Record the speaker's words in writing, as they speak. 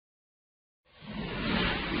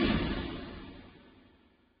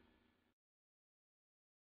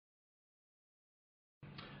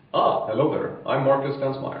Hello there. I'm Marcus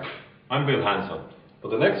Stensmyr. I'm Bill Hanson. For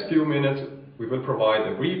the next few minutes, we will provide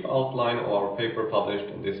a brief outline of our paper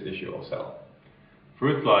published in this issue of Cell.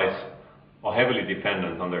 Fruit flies are heavily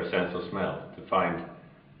dependent on their sense of smell to find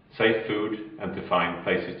safe food and to find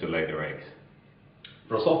places to lay their eggs.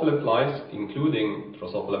 Drosophila flies, including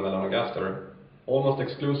Drosophila melanogaster, almost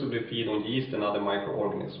exclusively feed on yeast and other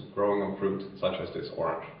microorganisms growing on fruit, such as this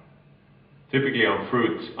orange. Typically on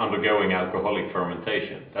fruits undergoing alcoholic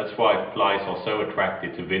fermentation. That's why flies are so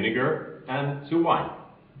attracted to vinegar and to wine.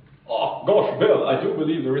 Oh, gosh, Bill, I do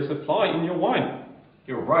believe there is a fly in your wine.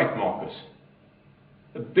 You're right, Marcus.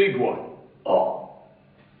 A big one.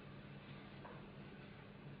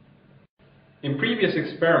 In previous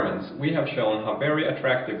experiments, we have shown how very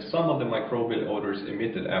attractive some of the microbial odors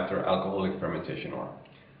emitted after alcoholic fermentation are.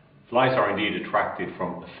 Flies are indeed attracted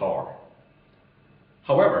from afar.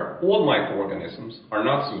 However, all microorganisms are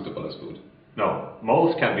not suitable as food. No,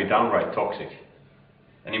 molds can be downright toxic.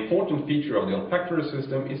 An important feature of the olfactory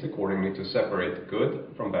system is accordingly to separate good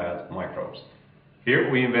from bad microbes.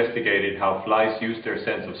 Here we investigated how flies use their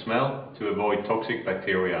sense of smell to avoid toxic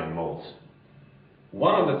bacteria and molds.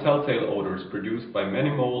 One of the telltale odors produced by many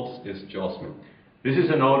molds is geosmin. This is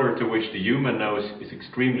an odor to which the human nose is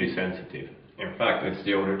extremely sensitive. In fact, it's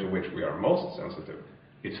the odor to which we are most sensitive.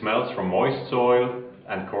 It smells from moist soil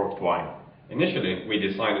and corked wine. Initially, we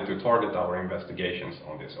decided to target our investigations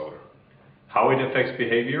on this odor. How it affects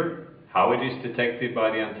behavior, how it is detected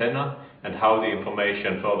by the antenna, and how the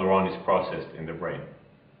information further on is processed in the brain.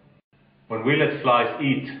 When we let flies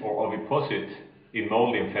eat or oviposit in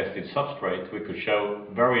mold-infested substrate, we could show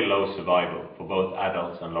very low survival for both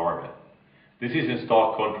adults and larvae. This is in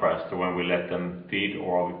stark contrast to when we let them feed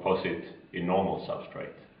or oviposit in normal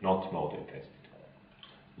substrate, not mold-infested.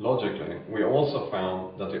 Logically, we also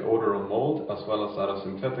found that the odor of mold as well as that of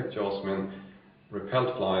synthetic geosmin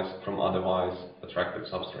repelled flies from otherwise attractive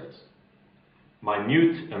substrates.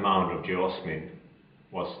 Minute amount of geosmin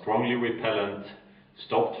was strongly repellent,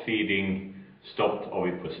 stopped feeding, stopped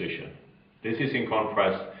oviposition. This is in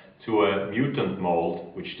contrast to a mutant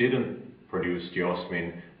mold which didn't produce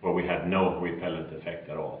geosmin, where we had no repellent effect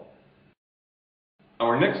at all.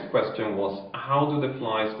 Our next question was, how do the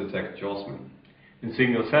flies detect geosmin? In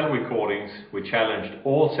single cell recordings, we challenged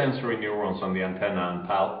all sensory neurons on the antenna and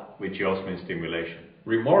palp with geosmin stimulation.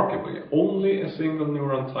 Remarkably, only a single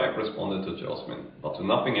neuron type responded to geosmin, but to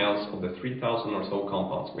nothing else of the 3,000 or so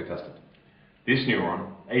compounds we tested. This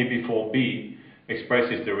neuron, AB4B,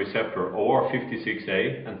 expresses the receptor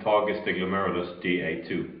OR56A and targets the glomerulus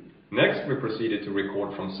DA2. Next, we proceeded to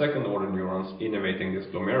record from second-order neurons innervating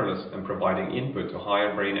this glomerulus and providing input to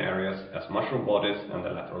higher brain areas as mushroom bodies and the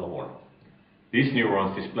lateral horn. These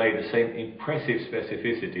neurons display the same impressive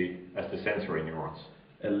specificity as the sensory neurons.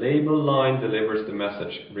 A label line delivers the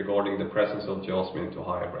message regarding the presence of geosmin to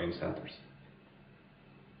higher brain centers.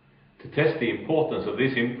 To test the importance of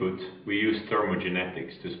this input, we used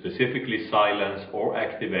thermogenetics to specifically silence or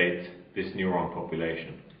activate this neuron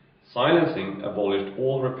population. Silencing abolished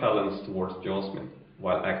all repellence towards geosmin,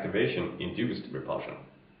 while activation induced repulsion.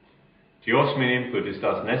 Geosmin input is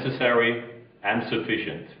thus necessary and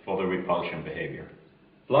sufficient for the repulsion behavior.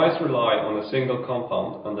 Flies rely on a single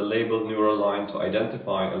compound and the labeled neural line to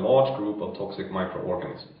identify a large group of toxic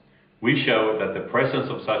microorganisms. We show that the presence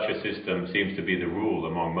of such a system seems to be the rule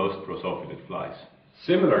among most drosophilid flies.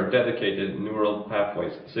 Similar dedicated neural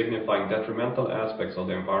pathways signifying detrimental aspects of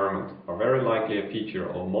the environment are very likely a feature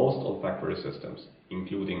of most olfactory systems,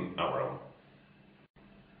 including our own.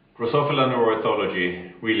 Drosophila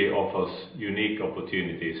neuroethology really offers unique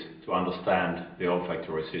opportunities to understand the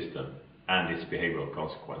olfactory system and its behavioral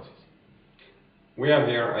consequences. We have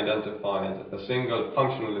here identified a single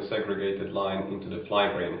functionally segregated line into the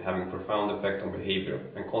fly brain having profound effect on behavior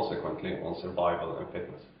and consequently on survival and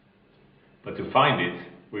fitness. But to find it,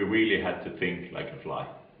 we really had to think like a fly.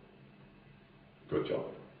 Good job.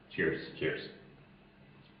 Cheers. Cheers.